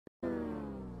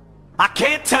I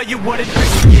can't tell you what it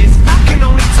really is. I can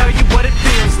only tell you what it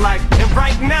feels like. And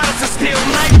right now it's a still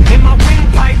night in my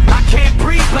windpipe. I can't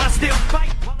breathe, but I still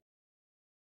fight.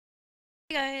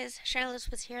 Hey guys, Charlotte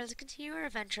was here. Let's continue our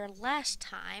adventure. Last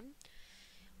time,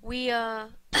 we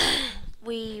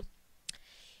we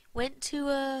went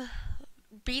to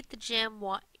beat the gym.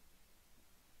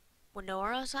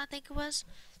 Winoros, I think it was.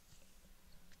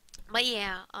 But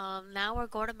yeah, now we're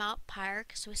going to Mount Pyre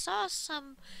because we saw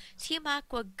some Team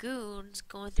Aqua goons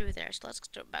going through there. So let's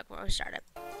go back where we started.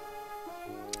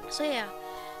 So yeah,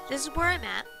 this is where I'm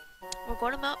at. We're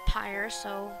going to Mount Pyre.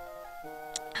 So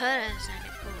hold on a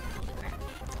second. Oh, holy crap!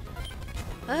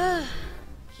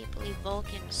 Can't believe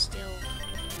Vulcan's still,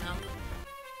 you know.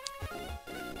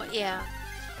 But yeah,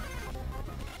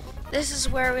 this is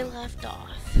where we left off.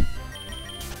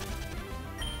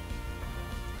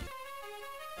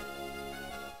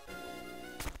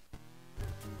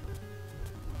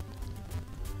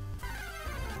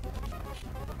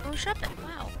 Oh, shop it!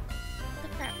 Wow, what the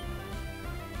crap?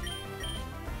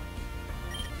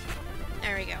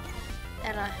 There we go.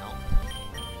 That'll help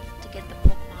to get the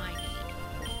Pokemon I need.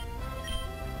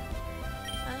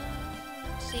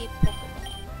 Let's see,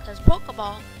 Pokeball, because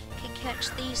Pokeball can catch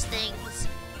these things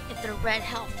if they're red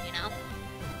health, you know.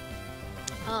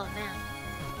 Oh man,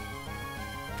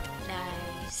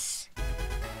 nice.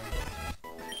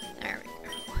 There we go.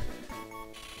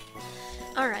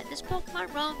 Alright, this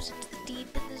Pokemon roams into the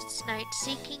deep in the night,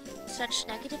 seeking such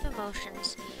negative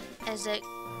emotions as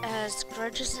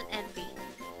grudges and envy.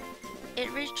 It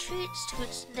retreats to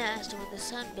its nest when the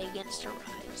sun begins to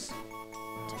rise.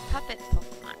 It's a puppet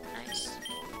Pokemon, nice.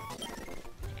 Yeah.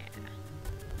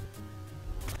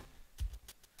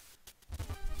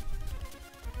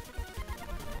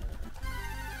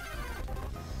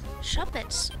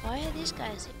 Shuppets? Why are these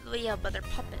guys? Well, yeah, but they're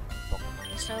puppet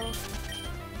Pokemon, so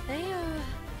they, I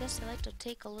guess they like to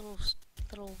take a little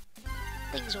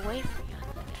things away from you,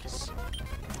 I guess.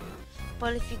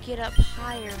 But if you get up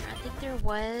higher, I think there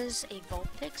was a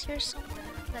Vulpix here somewhere.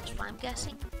 That's what I'm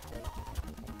guessing.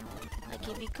 Like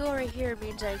if you go right here, it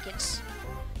means that it gets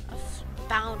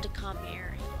bound to come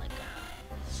here. Like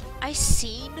I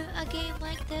seen a game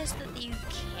like this that you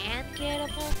can get a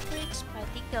Vulpix, but I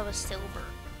think that was silver.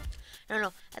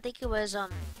 No, I think it was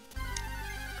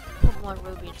Pokemon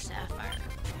Ruby and Sapphire.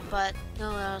 But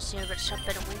no one else here but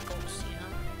Shuppet and Winkles, you know.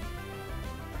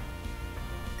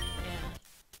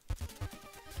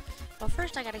 Well,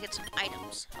 first I gotta get some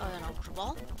items. Oh, an Ultra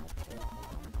Ball.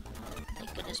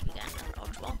 Thank goodness we got another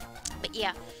Ultra Ball. But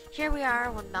yeah, here we are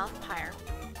on Mount Pyre.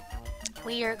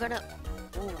 We are gonna...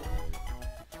 Ooh.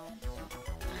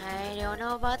 I don't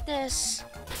know about this.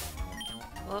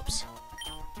 Whoops.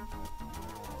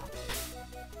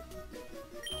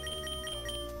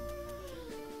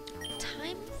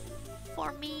 Time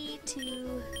for me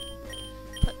to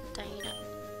put Diana.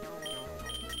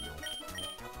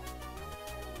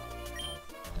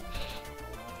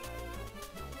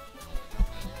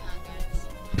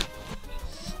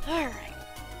 Alright.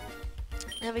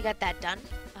 Now we got that done.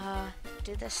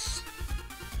 Do this.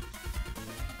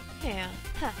 Yeah.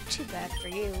 Huh, too bad for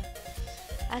you.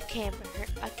 I came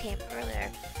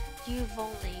earlier. You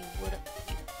only would have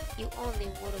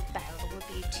battled with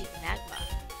you Team Magma.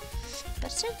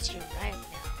 But since you're right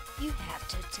now, you have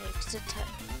to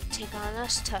take on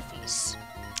us toughies.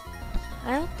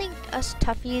 I don't think us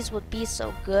toughies would be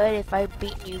so good if I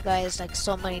beat you guys like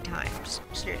so many times.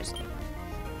 Seriously.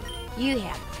 You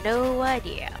have no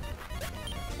idea.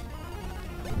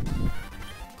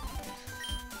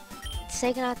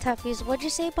 Taking out toughies. What'd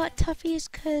you say about toughies?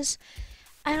 Cause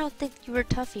I don't think you were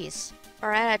toughies.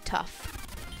 Or at a tough.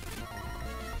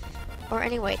 Or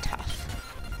anyway tough.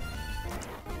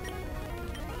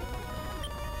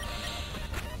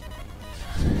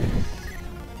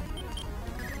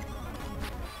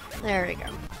 There we go.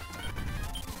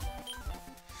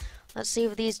 Let's see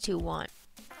what these two want.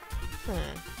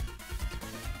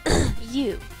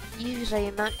 You usually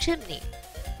a Mount Chimney.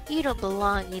 You don't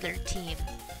belong either team.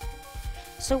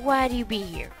 So why do you be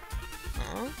here?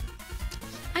 Huh?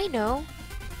 I know.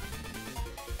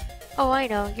 Oh, I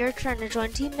know. You're trying to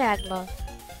join Team Magma.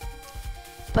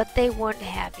 But they wouldn't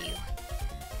have you.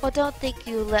 Well, don't think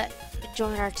you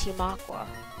join our Team Aqua.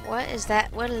 What is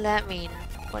that? What does that mean?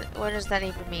 What does that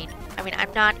even mean? I mean,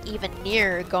 I'm not even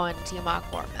near going to Team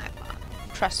Aqua or Magma.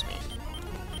 Trust me.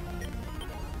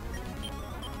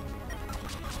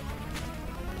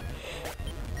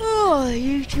 Oh,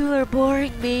 you two are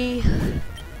boring me.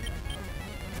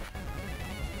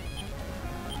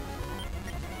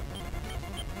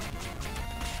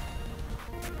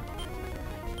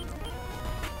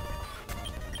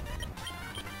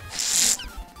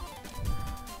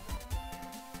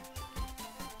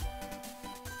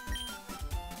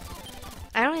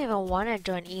 I don't even want to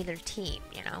join either team,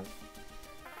 you know?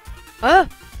 Oh!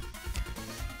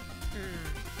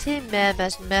 Team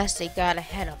Magma's messy got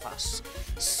ahead of us.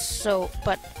 So,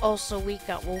 but also we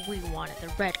got what we wanted,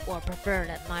 the red orb burned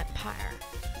at my pyre.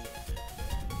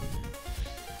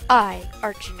 I,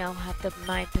 Archie, now have the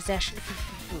my possession.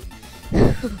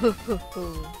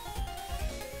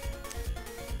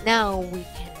 Now we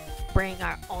can bring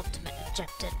our ultimate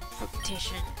objective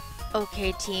fruition.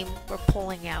 Okay, team, we're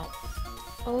pulling out.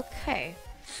 Okay.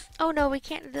 Oh no, we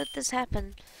can't let this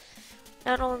happen.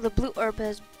 Not only the blue orb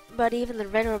has, but even the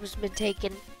red orb has been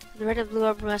taken. The red and blue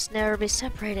orb must never be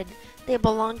separated. They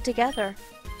belong together.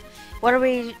 What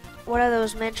are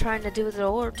those men trying to do with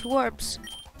the two orbs?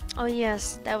 Oh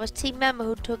yes, that was Team Magma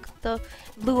who took the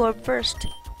blue orb first.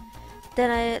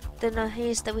 Then a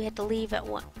haste that we had to leave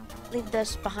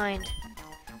this behind.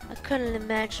 I couldn't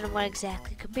imagine what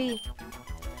exactly it could be.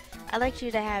 I'd like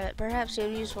you to have it. Perhaps it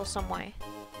would be useful some way.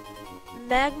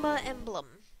 Magma emblem.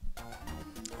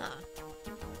 Huh.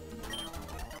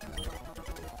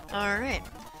 Alright.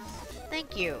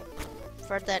 Thank you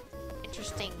for that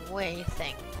interesting way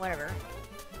thing. Whatever.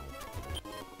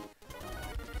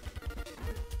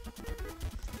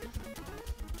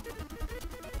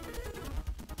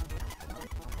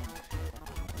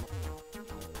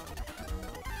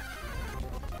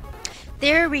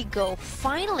 There we go.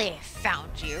 Finally I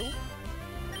found you.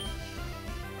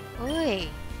 Oi.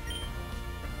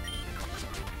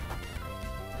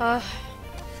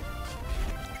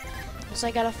 Guess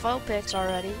I got a foe picks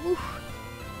already. Woo.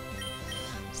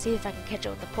 See if I can catch it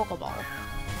with the Pokeball.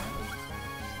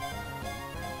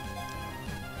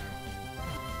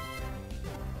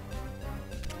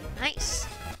 Nice.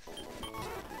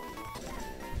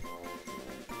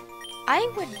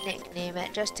 I would nickname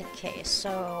it just in case,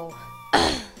 so...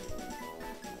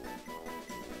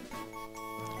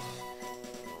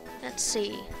 Let's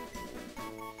see.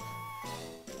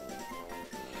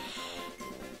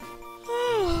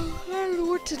 Oh, I don't know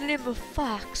what to name a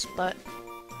fox, but...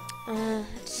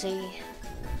 let's see.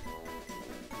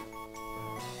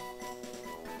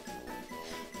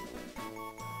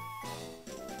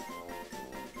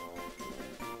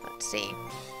 Let's see.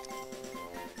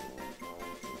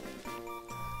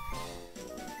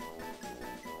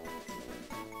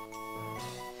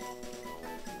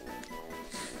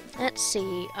 Let's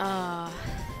see, I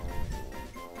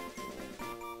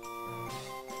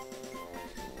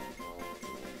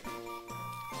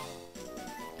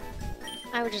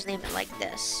would just name it like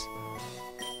this.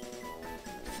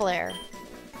 Flare.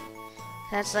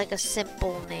 That's like a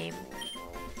simple name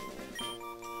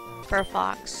for a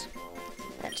fox.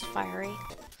 That's fiery.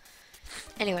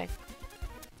 Anyway.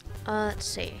 Let's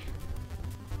see.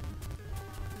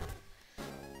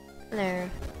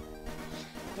 There.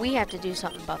 We have to do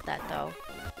something about that, though.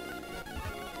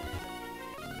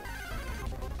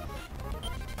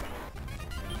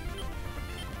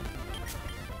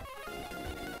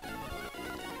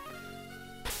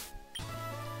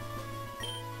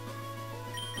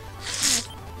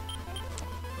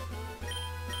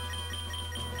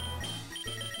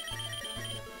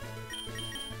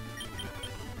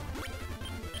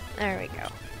 There we go.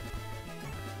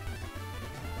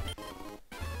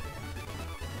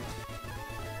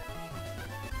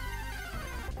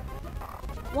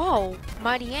 Whoa,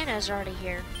 Mighty Anna's already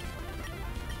here.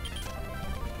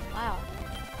 Wow.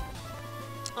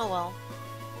 Oh well.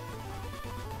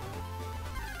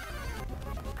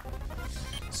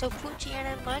 So Poochie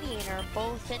Anna and Mighty Anna are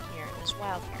both in here in this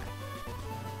wild here.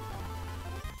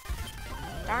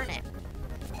 Darn it.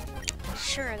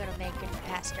 Sure, I'm gonna make it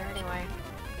past her anyway.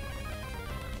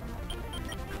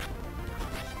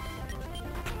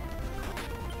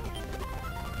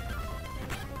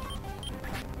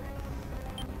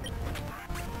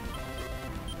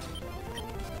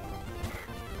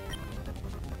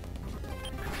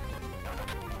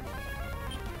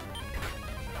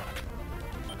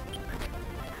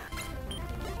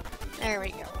 There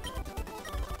we go.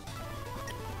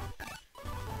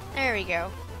 There we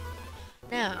go.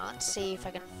 Now, let's see if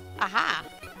I can... Aha!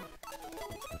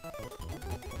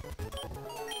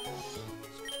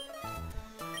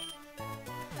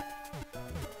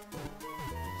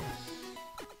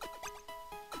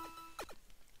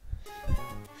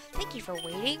 Thank you for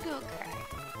waiting. Okay.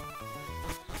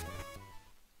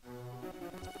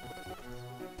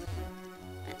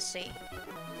 Let's see.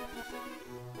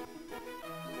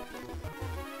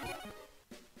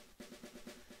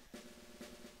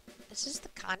 Is this the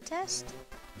contest?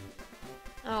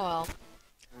 Oh well.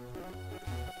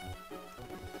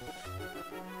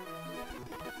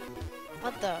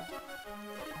 What the?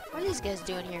 What are these guys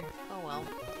doing here? Oh well.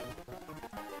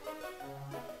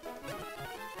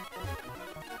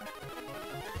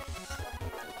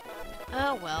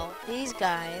 Oh well, these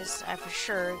guys are for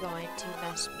sure going to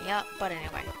mess me up. But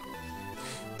anyway,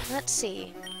 let's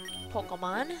see.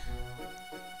 Pokemon.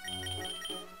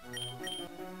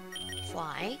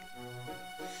 Fly.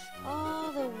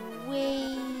 All the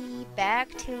way back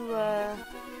to,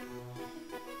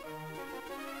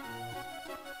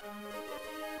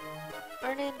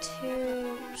 run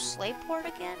into Slayport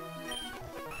again?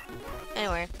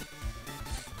 Anyway,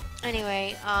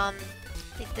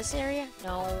 think this area?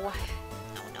 No.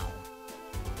 No.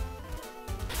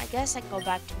 I guess I can go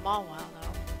back to Mawile, though.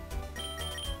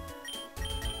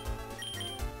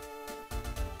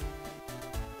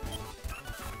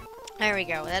 There we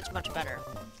go, that's much better.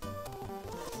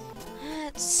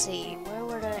 Let's see, where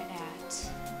were they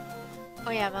at?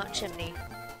 Oh yeah, Mount Chimney.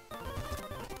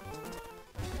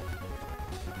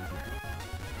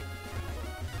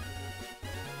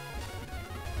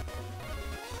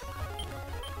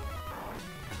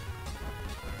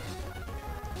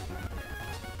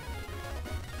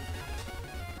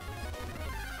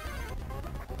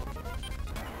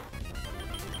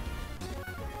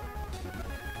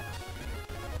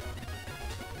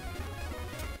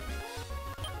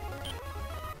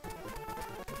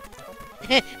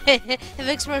 It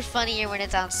looks more funnier when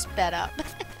it's on sped up.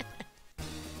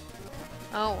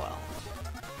 Oh well.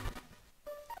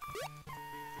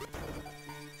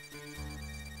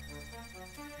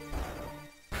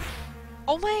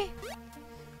 Oh my!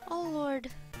 Oh lord.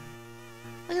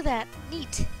 Look at that.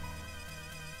 Neat.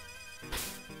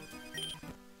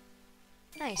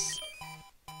 Nice.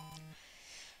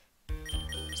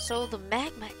 So the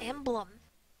Magma emblem.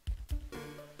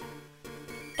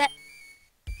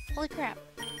 Holy crap.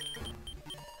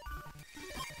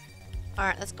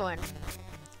 Alright, let's go in.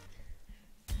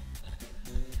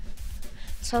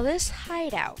 So this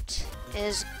hideout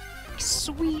is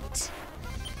sweet.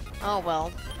 Oh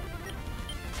well.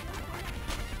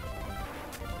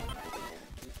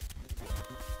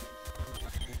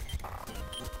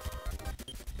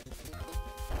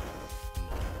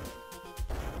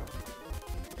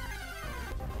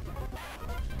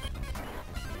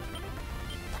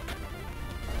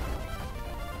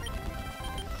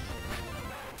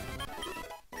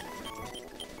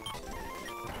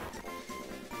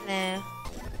 Nah.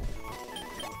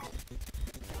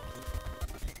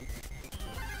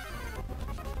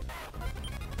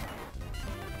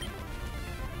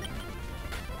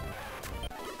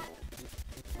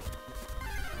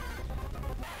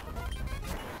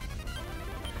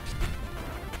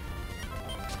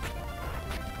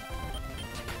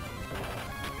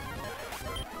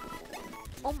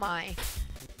 Oh my.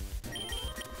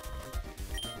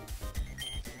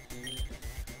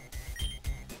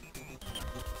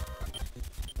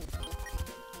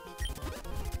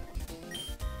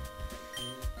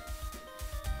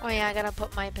 Oh yeah, I gotta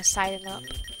put my Poseidon up.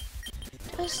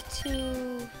 Just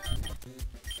to...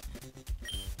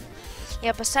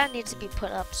 Yeah, Poseidon needs to be put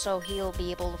up so he'll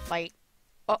be able to fight.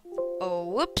 Oh,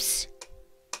 whoops.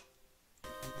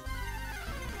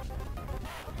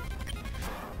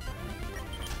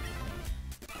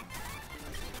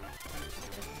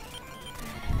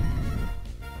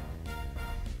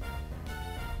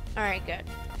 Alright, good.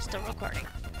 Still recording.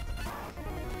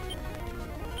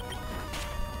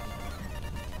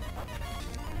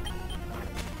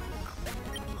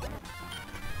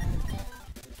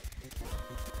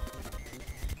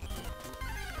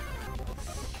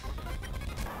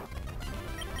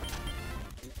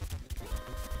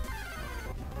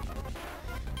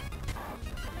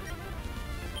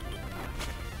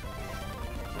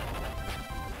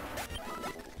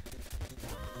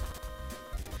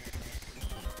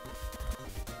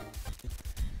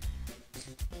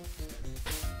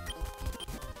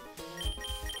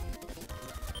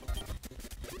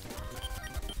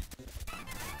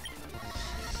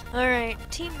 Alright,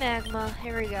 Team Magma,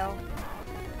 here we go.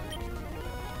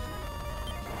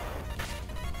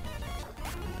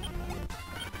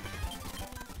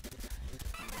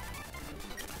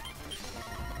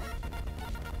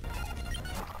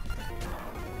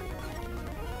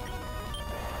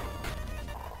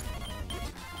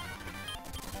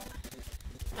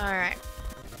 Alright.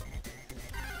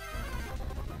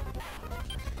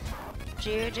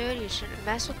 Dude, you shouldn't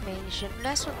mess with me, you shouldn't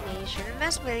mess with me, you shouldn't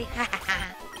mess with me, ha ha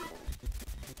ha.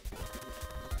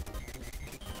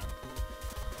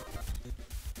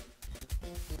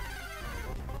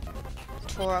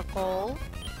 Torkoal,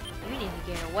 you need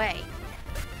to get away.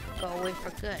 Go away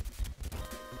for good.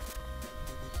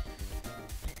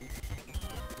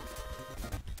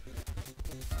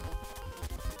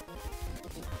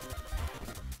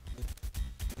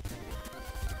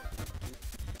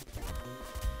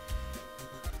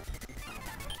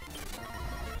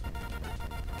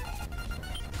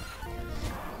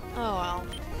 Oh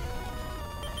well.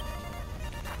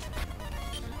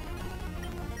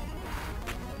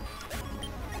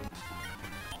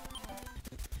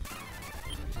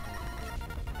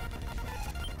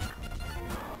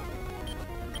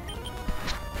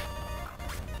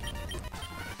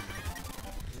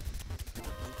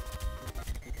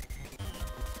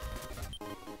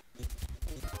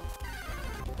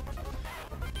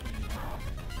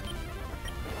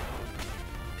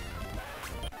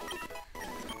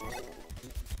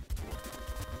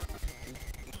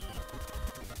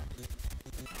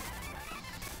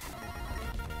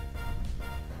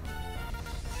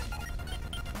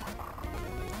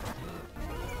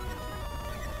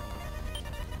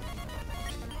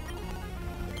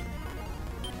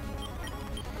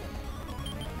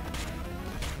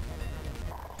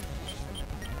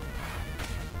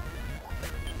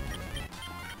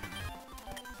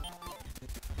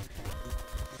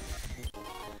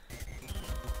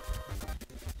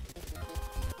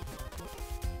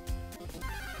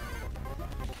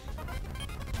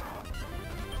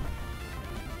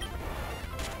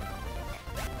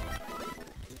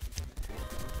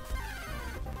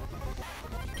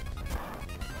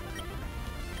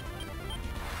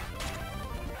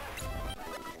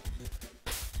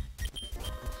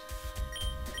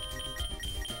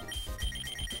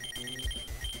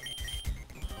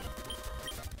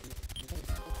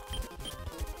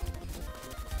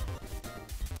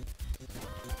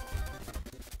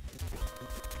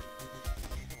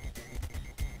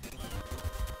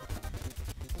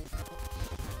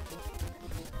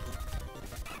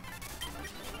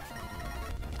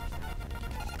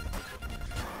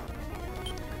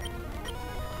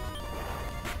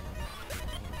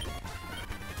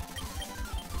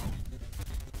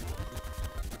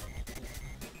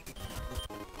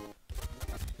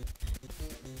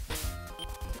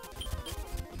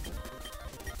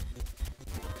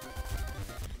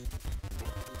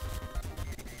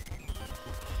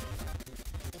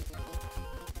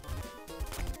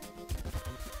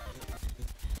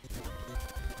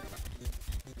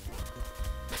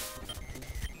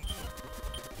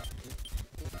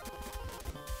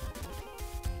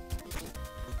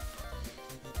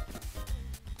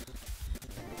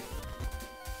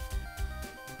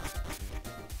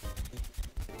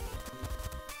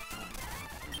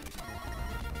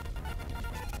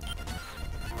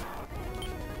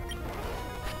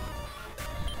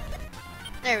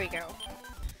 There we go.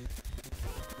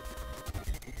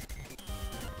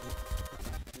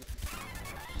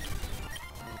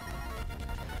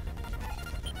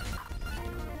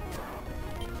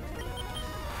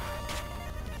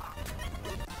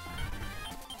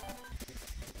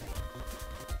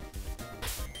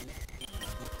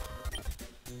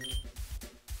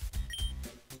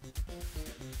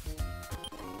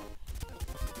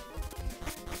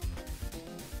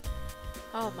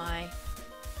 Oh my.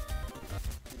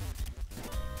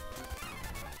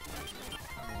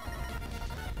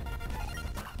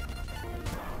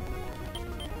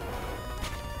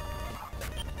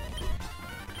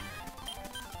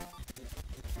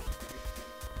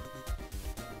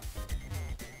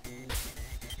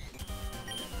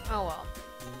 Oh well.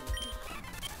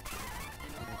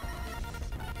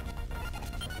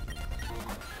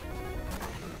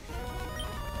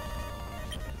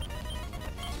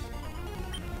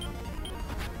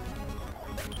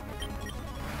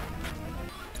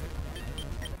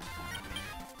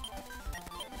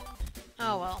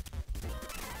 Oh well.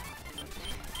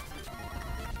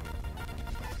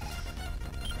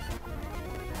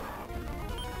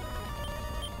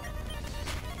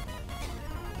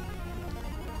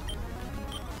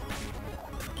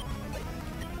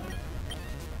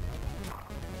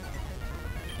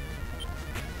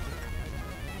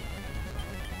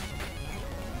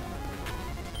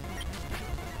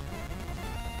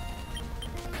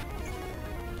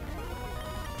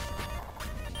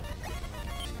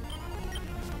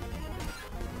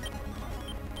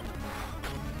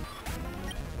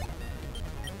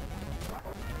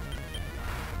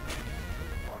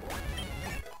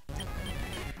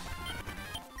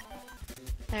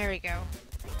 There we go.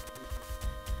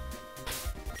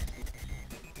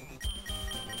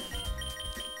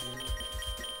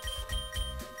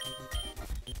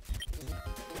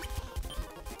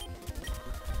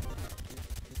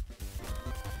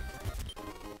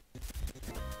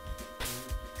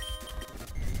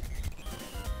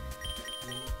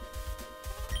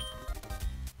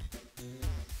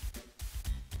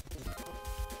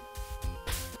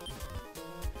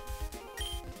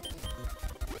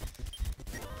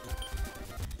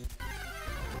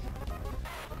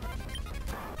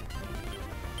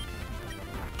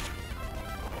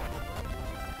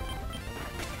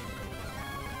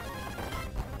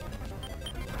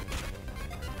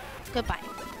 Goodbye.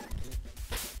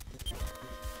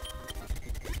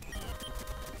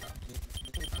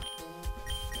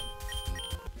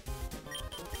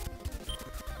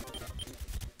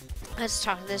 Let's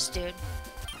talk to this dude.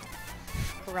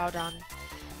 Groudon.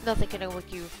 Nothing can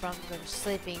wake you from your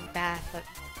sleeping bath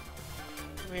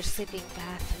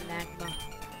magma.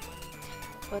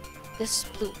 But this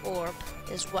blue orb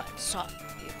is what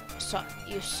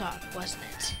you sought, wasn't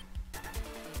it?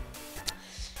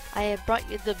 I have brought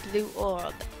you the blue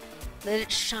orb. Let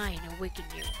it shine and awaken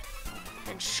you.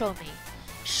 And show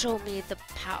me the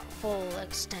full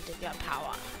extent of your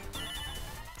power.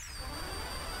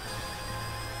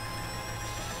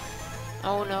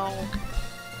 Oh no.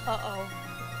 Uh-oh.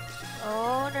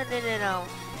 Oh, no.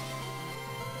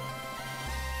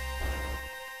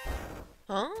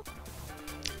 Huh?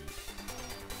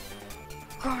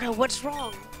 Groudon, what's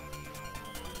wrong?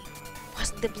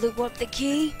 Wasn't the blue orb the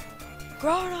key?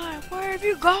 Groudon, where have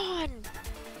you gone?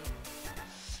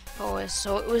 Oh,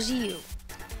 so it was you.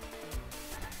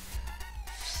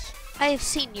 I have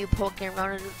seen you poking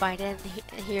around and biting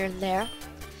here and there.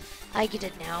 I get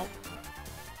it now.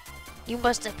 You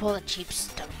must have pulled a cheap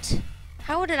stunt.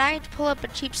 How did I pull up a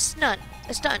cheap stunt?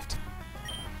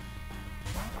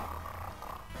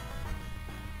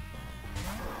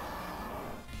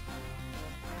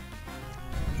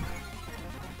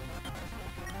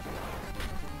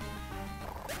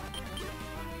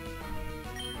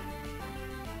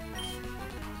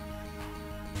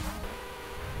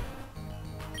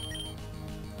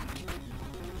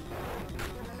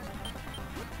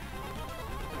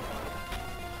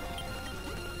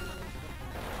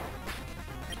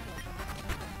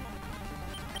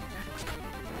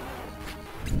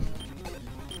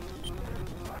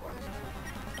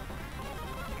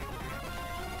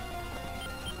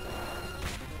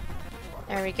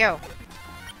 There we go.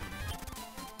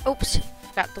 Oops,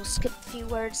 forgot to skip a few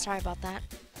words. Sorry about that.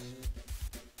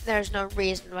 There's no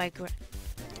reason why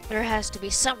there has to be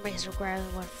some reason why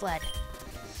everyone fled.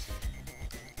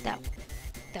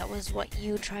 That was what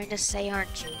you trying to say,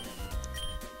 aren't you?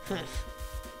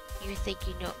 You think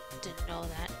you didn't know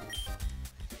that?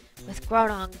 With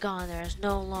Groudon gone, there is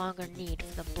no longer need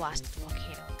for the blasted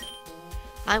volcano.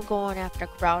 I'm going after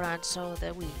Groudon so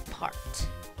that we part.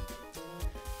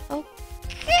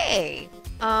 Okay.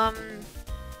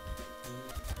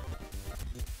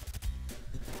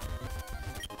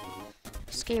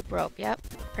 Escape rope, yep.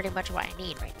 Pretty much what I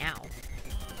need right now.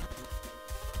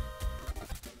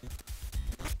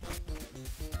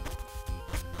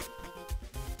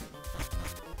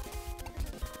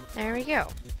 There we go.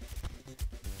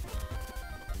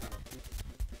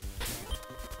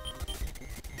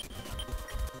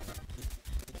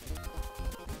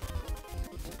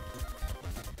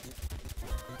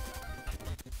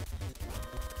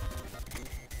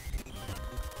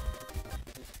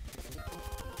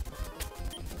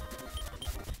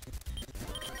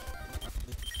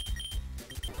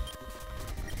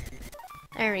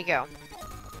 There we go.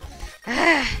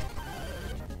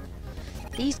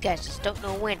 These guys just don't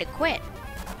know when to quit.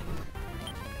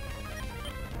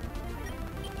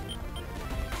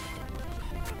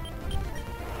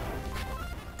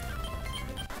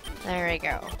 There we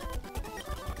go.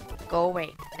 Go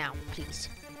away now, please.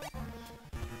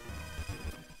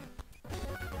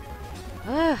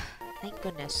 Thank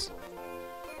goodness.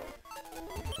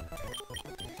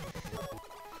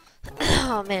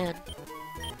 Oh man.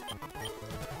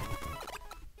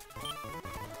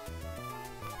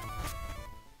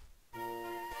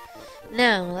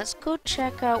 Now let's go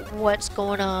check out what's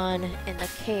going on in the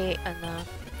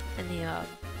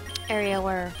area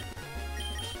where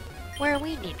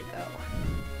we need to go.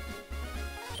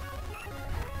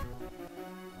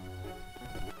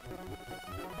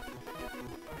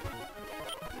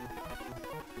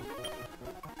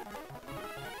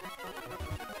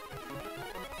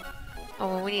 Oh,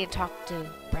 well, we need to talk to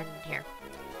Brendan here.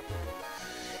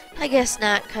 I guess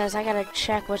not, because I gotta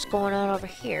check what's going on over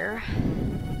here.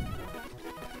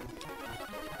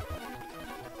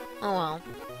 Oh well.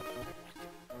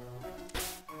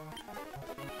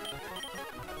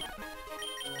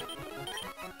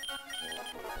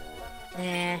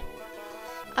 Nah.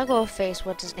 I'll go face,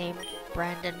 what's his name?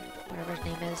 Brandon, whatever his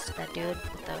name is, that dude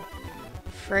with the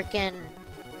frickin'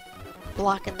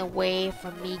 blocking the way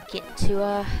from me getting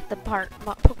to the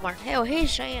Pokemon. Hey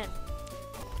Cheyenne.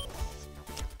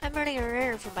 I'm running an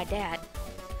errand for my dad.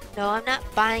 No, I'm not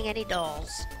buying any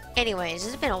dolls. Anyways,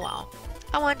 it's been a while.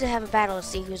 I wanted to have a battle to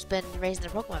see who's been raising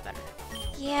their Pokemon better.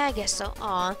 Yeah, I guess so.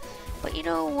 Aw. But you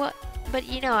know what? But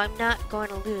you know, I'm not going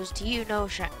to lose to you, no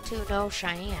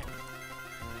Cheyenne.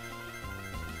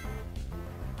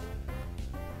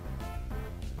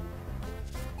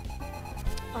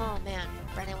 Oh man,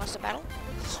 Brandon wants to battle?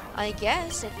 I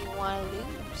guess if you want to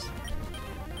lose.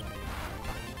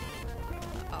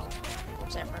 Uh-oh.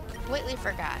 Oops, I completely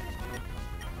forgot.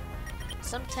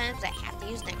 Sometimes I have to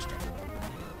use an extra.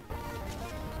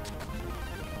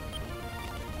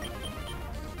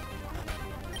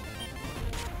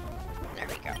 There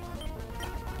we go.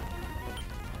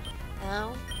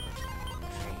 Now,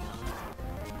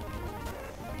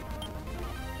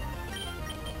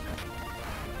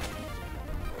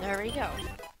 there we go.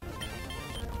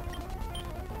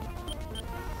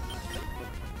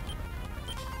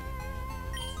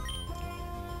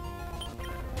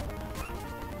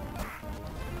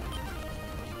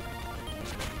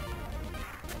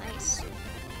 Nice.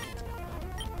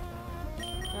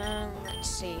 Let's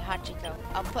see, Hachiko.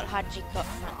 I'll put Hachiko up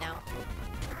front now.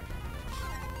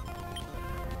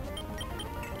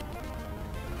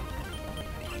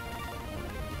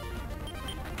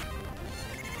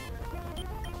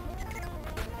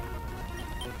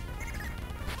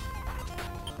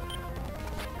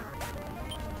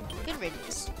 Good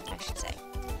riddance, I should say.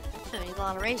 I need a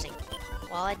lot of raising.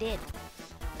 Well, I did.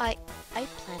 I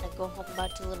plan to go home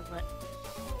about a little bit.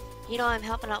 You know, I'm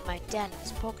helping out my dad in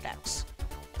his Pokedex.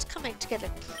 It's coming together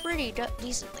pretty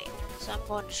decently, so I'm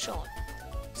going to show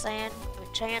him.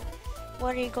 Chan,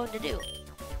 what are you going to do?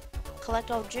 Collect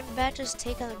all gym badges,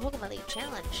 take on the Pokemon League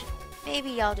challenge.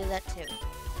 Maybe I'll do that too.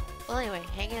 Well, anyway,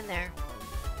 hang in there.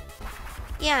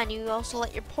 Yeah, and you also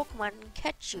let your Pokemon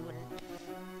catch you, and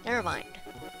never mind.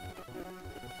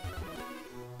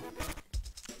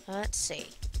 Let's see.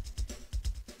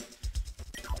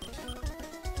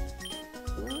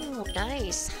 Ooh,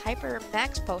 nice. Hyper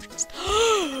Max Potions.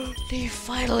 They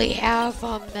finally have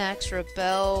Max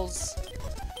Rebels.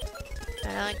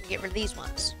 And now I can get rid of these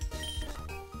ones.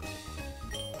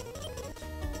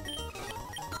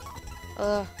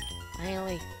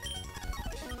 Finally.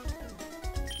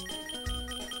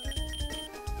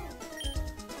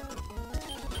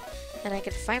 And I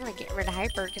can finally get rid of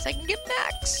Hyper because I can get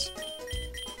Max.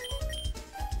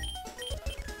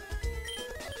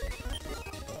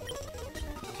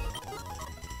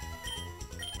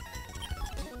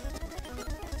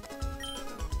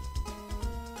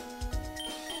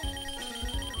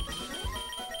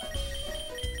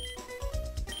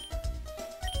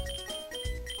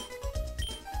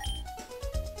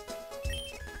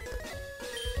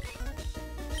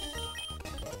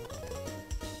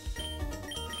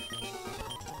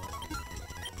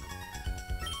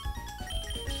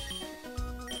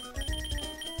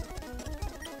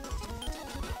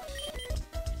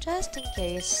 Just in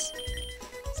case.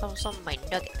 Some of my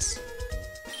nuggets.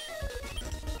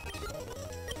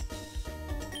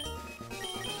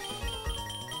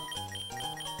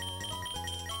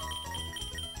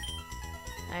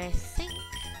 I think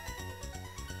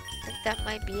that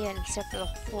might be it, except for the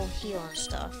full heal and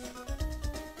stuff.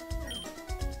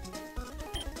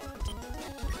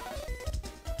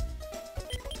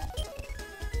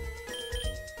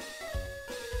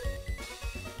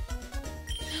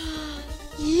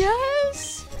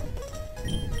 Yes!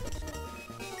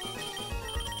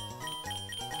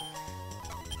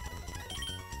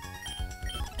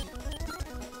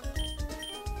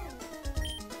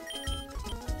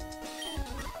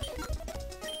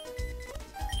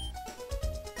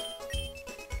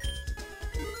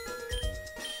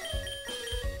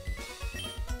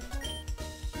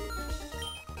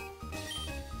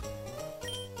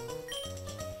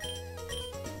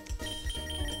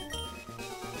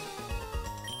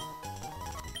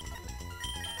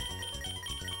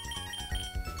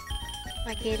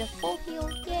 I get a full heal,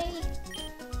 yay!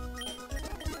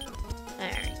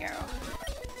 There we go.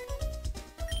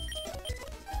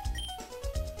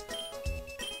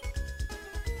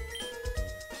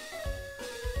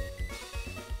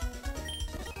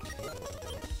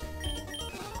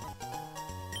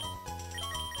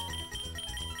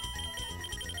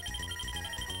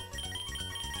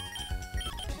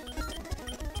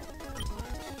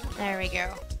 There we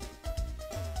go.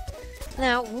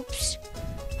 Now, whoops.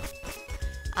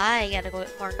 I gotta go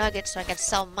get more nuggets so I can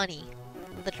sell money.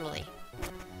 Literally.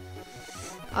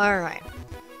 Alright.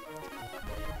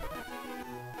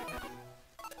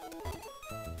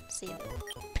 See.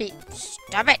 Pete,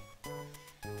 stop it!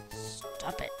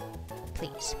 Stop it.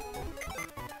 Please.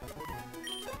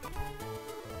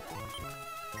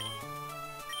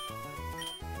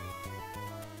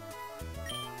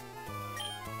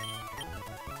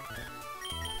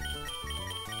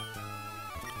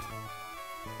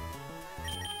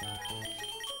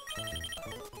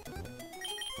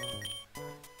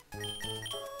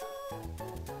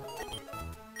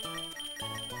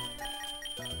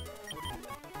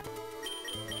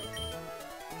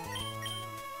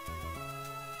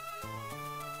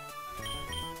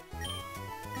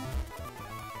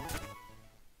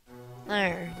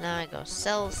 There, now I go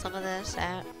sell some of this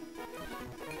at.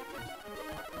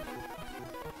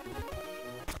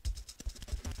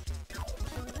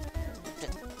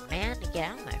 Man, to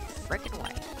get out of my freaking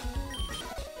way.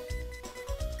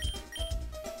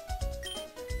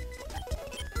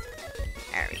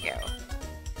 There we go.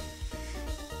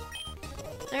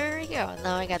 There we go.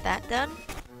 Now I got that done.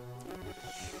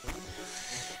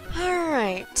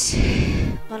 Alright.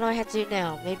 What do I have to do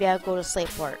now? Maybe I'll go to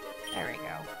Slateport. There we go.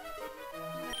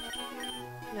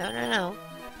 No.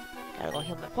 Gotta go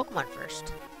heal my Pokemon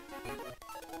first.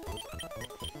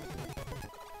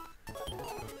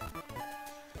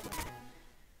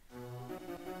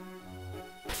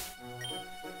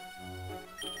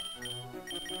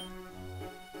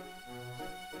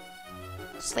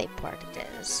 Slateport it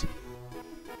is.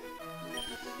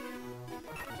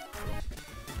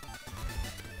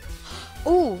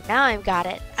 Ooh, now I've got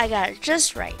it. I got it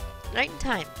just right. Right in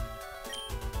time.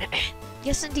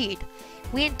 Yes, indeed.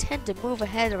 We intend to move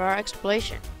ahead of our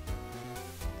exploration.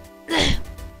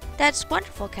 That's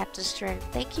wonderful, Captain Stern.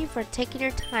 Thank you for taking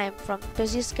your time from a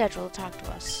busy schedule to talk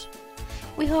to us.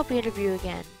 We hope to interview you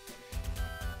again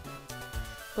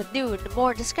with new and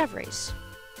more discoveries.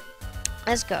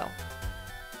 Let's go.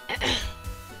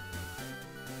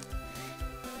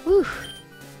 Whew.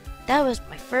 That was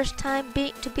my first time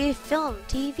to be filmed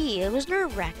TV. It was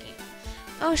nerve-wracking.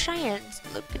 Oh, Cheyenne's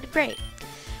looking great.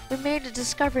 We made a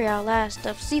discovery our last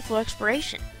of seafloor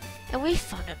exploration, and we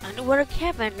found an underwater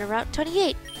cabin in Route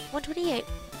 128.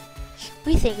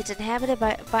 We think it's inhabited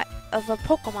by a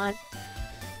Pokemon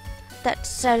that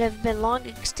said have been long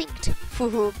extinct.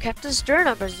 Captain Stern,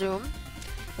 I presume.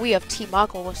 We of Team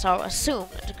Aqua will assume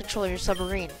to control your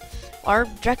submarine. Our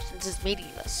objections is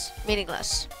meaningless.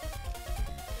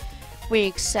 We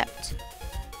accept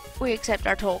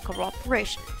our total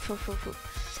cooperation.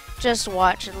 Just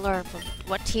watch and learn from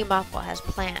what Team Aqua has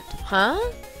planned. Huh?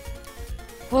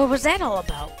 What was that all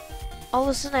about? All of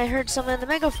a sudden I heard someone in the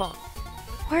megaphone.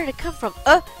 Where did it come from?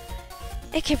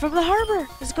 It came from the harbor.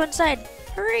 Let's go inside.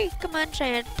 Hurry! Come on,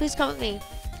 Cheyenne. Please come with me.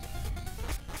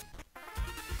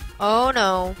 Oh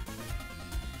no.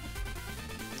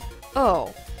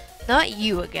 Oh, not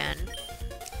you again.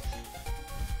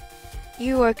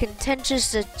 You are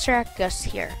contentious to track us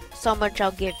here. So much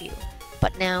I'll give you.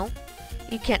 But now,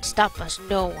 you can't stop us,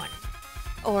 no one.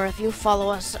 Or if you follow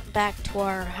us back to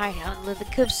our hideout in the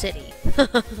Cove City.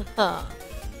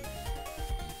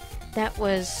 That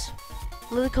was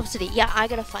Lily Cove City. Yeah, I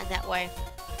gotta find that way.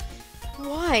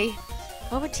 Why?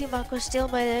 Why would Team Aqua steal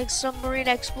my Submarine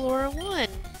Explorer 1?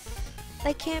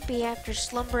 They can't be after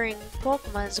slumbering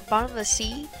Pokemon at the bottom of the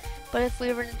sea. But if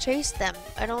we were to chase them,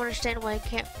 I don't understand why I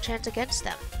can't chance against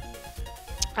them.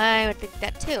 I would think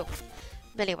that too.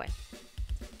 But anyway.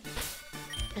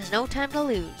 There's no time to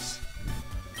lose.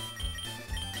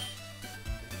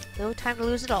 No time to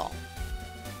lose at all.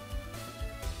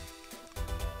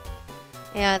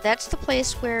 Yeah, that's the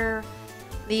place where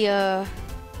the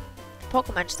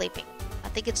Pokemon's sleeping. I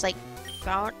think it's like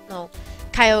Kyogre.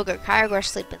 Kyogre's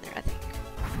sleeping there, I think.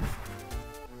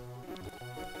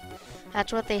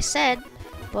 That's what they said,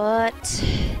 but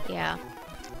yeah.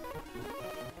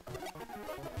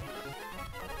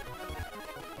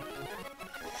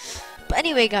 But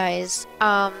anyway, guys,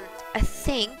 I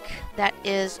think that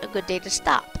is a good day to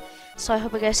stop. So I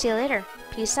hope you guys see you later.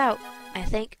 Peace out. I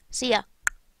think. See ya.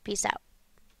 Peace out.